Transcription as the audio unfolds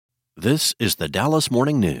This is the Dallas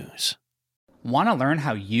Morning News. Want to learn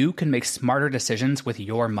how you can make smarter decisions with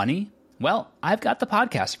your money? Well, I've got the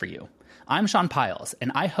podcast for you. I'm Sean Piles,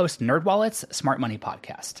 and I host NerdWallet's Smart Money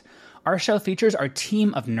Podcast. Our show features our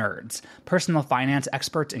team of nerds, personal finance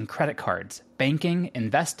experts in credit cards, banking,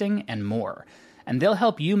 investing, and more. And they'll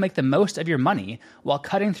help you make the most of your money while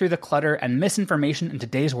cutting through the clutter and misinformation in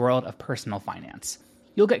today's world of personal finance.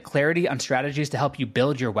 You'll get clarity on strategies to help you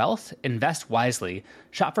build your wealth, invest wisely,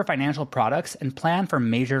 shop for financial products, and plan for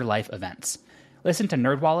major life events. Listen to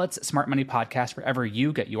NerdWallet's Smart Money Podcast wherever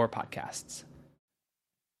you get your podcasts.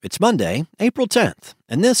 It's Monday, April 10th,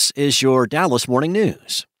 and this is your Dallas Morning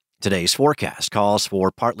News. Today's forecast calls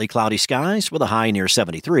for partly cloudy skies with a high near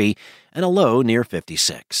 73 and a low near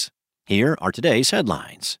 56. Here are today's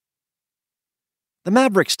headlines. The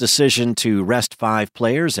Mavericks' decision to rest 5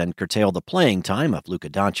 players and curtail the playing time of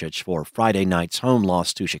Luka Doncic for Friday night's home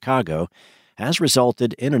loss to Chicago has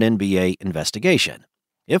resulted in an NBA investigation.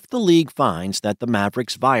 If the league finds that the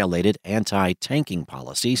Mavericks violated anti-tanking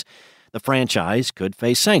policies, the franchise could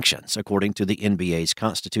face sanctions according to the NBA's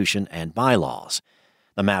constitution and bylaws.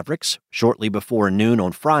 The Mavericks, shortly before noon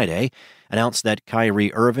on Friday, announced that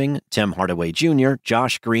Kyrie Irving, Tim Hardaway Jr.,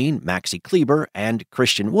 Josh Green, Maxi Kleber, and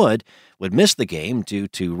Christian Wood would miss the game due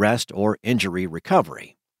to rest or injury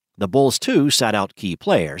recovery. The Bulls, too, sat out key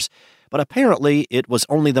players, but apparently it was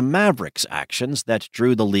only the Mavericks' actions that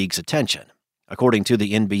drew the league's attention. According to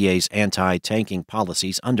the NBA's anti-tanking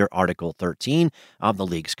policies under Article 13 of the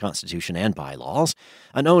league's constitution and bylaws,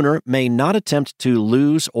 an owner may not attempt to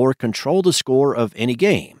lose or control the score of any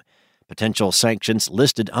game. Potential sanctions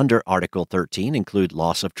listed under Article 13 include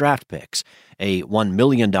loss of draft picks, a $1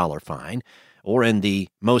 million fine, or in the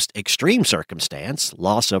most extreme circumstance,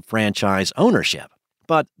 loss of franchise ownership.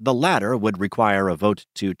 But the latter would require a vote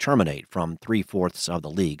to terminate from 3/4 of the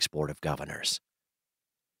league's Board of Governors.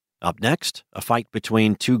 Up next, a fight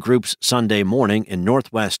between 2 groups Sunday morning in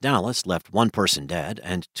northwest Dallas left 1 person dead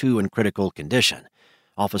and 2 in critical condition.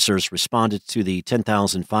 Officers responded to the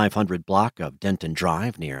 10,500 block of Denton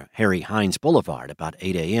Drive near Harry Hines Boulevard about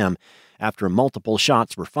 8 a.m. after multiple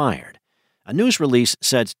shots were fired. A news release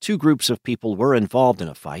said 2 groups of people were involved in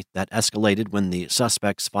a fight that escalated when the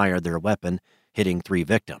suspects fired their weapon, hitting 3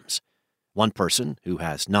 victims. 1 person, who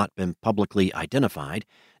has not been publicly identified,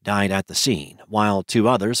 died at the scene, while 2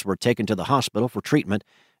 others were taken to the hospital for treatment,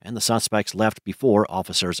 and the suspects left before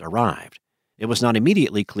officers arrived. It was not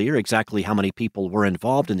immediately clear exactly how many people were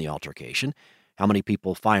involved in the altercation, how many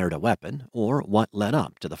people fired a weapon, or what led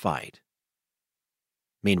up to the fight.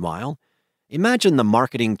 Meanwhile, imagine the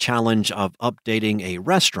marketing challenge of updating a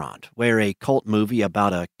restaurant where a cult movie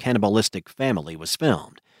about a cannibalistic family was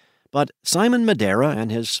filmed. But Simon Madera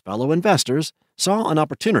and his fellow investors saw an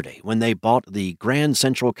opportunity when they bought the Grand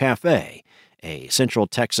Central Cafe, a Central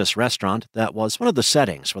Texas restaurant that was one of the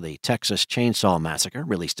settings for the Texas Chainsaw Massacre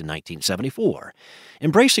released in 1974.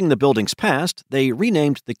 Embracing the building's past, they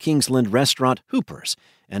renamed the Kingsland restaurant Hooper's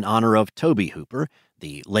in honor of Tobe Hooper,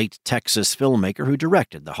 the late Texas filmmaker who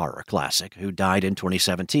directed the horror classic, who died in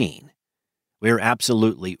 2017. "We're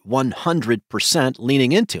absolutely 100%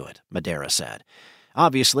 leaning into it," Madera said.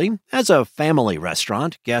 "Obviously, as a family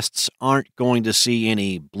restaurant, guests aren't going to see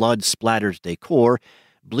any blood-splattered decor,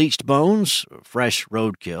 bleached bones, fresh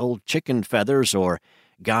roadkill, chicken feathers, or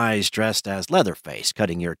guys dressed as Leatherface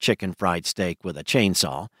cutting your chicken fried steak with a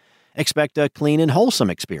chainsaw. Expect a clean and wholesome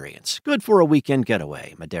experience, good for a weekend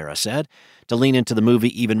getaway," Madera said. To lean into the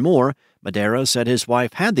movie even more, Madera said his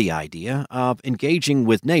wife had the idea of engaging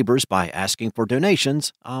with neighbors by asking for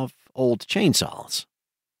donations of old chainsaws.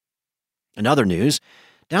 In other news,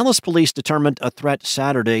 Dallas police determined a threat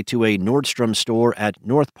Saturday to a Nordstrom store at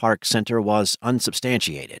North Park Center was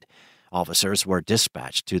unsubstantiated. Officers were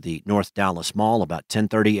dispatched to the North Dallas Mall about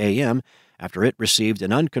 10:30 a.m. after it received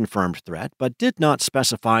an unconfirmed threat but did not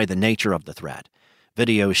specify the nature of the threat.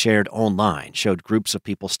 Video shared online showed groups of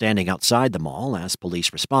people standing outside the mall as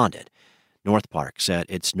police responded. North Park said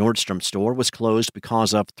its Nordstrom store was closed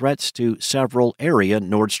because of threats to several area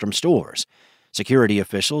Nordstrom stores. Security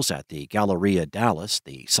officials at the Galleria Dallas,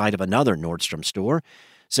 the site of another Nordstrom store,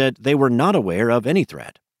 said they were not aware of any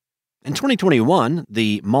threat. In 2021,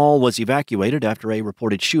 the mall was evacuated after a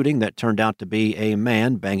reported shooting that turned out to be a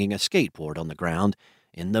man banging a skateboard on the ground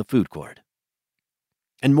in the food court.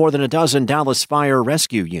 And more than a dozen Dallas fire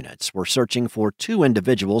rescue units were searching for 2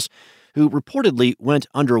 individuals who reportedly went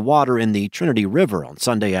underwater in the Trinity River on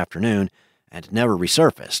Sunday afternoon and never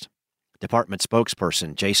resurfaced. Department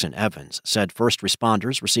spokesperson Jason Evans said first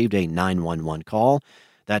responders received a 911 call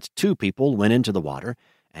that 2 people went into the water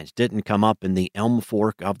and didn't come up in the Elm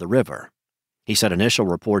Fork of the river. He said initial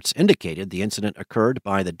reports indicated the incident occurred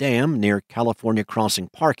by the dam near California Crossing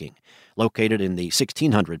parking, located in the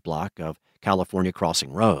 1600 block of California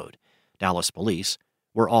Crossing Road. Dallas police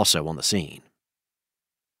were also on the scene.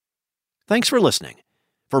 Thanks for listening.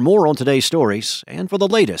 For more on today's stories and for the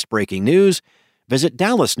latest breaking news, visit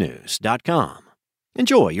dallasnews.com.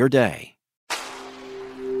 Enjoy your day.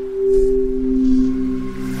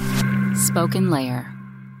 Spoken Layer.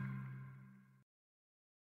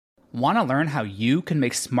 Want to learn how you can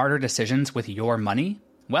make smarter decisions with your money?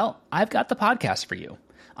 Well, I've got the podcast for you.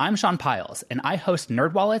 I'm Sean Piles, and I host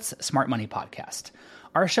NerdWallet's Smart Money Podcast.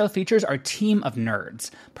 Our show features our team of nerds,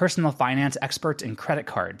 personal finance experts in credit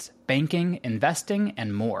cards, banking, investing,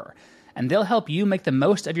 and more. And they'll help you make the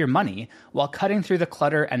most of your money while cutting through the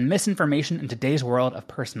clutter and misinformation in today's world of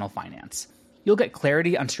personal finance. You'll get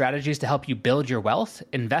clarity on strategies to help you build your wealth,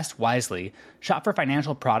 invest wisely, shop for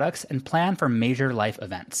financial products, and plan for major life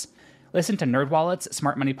events. Listen to NerdWallet's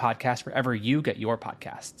Smart Money Podcast wherever you get your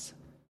podcasts.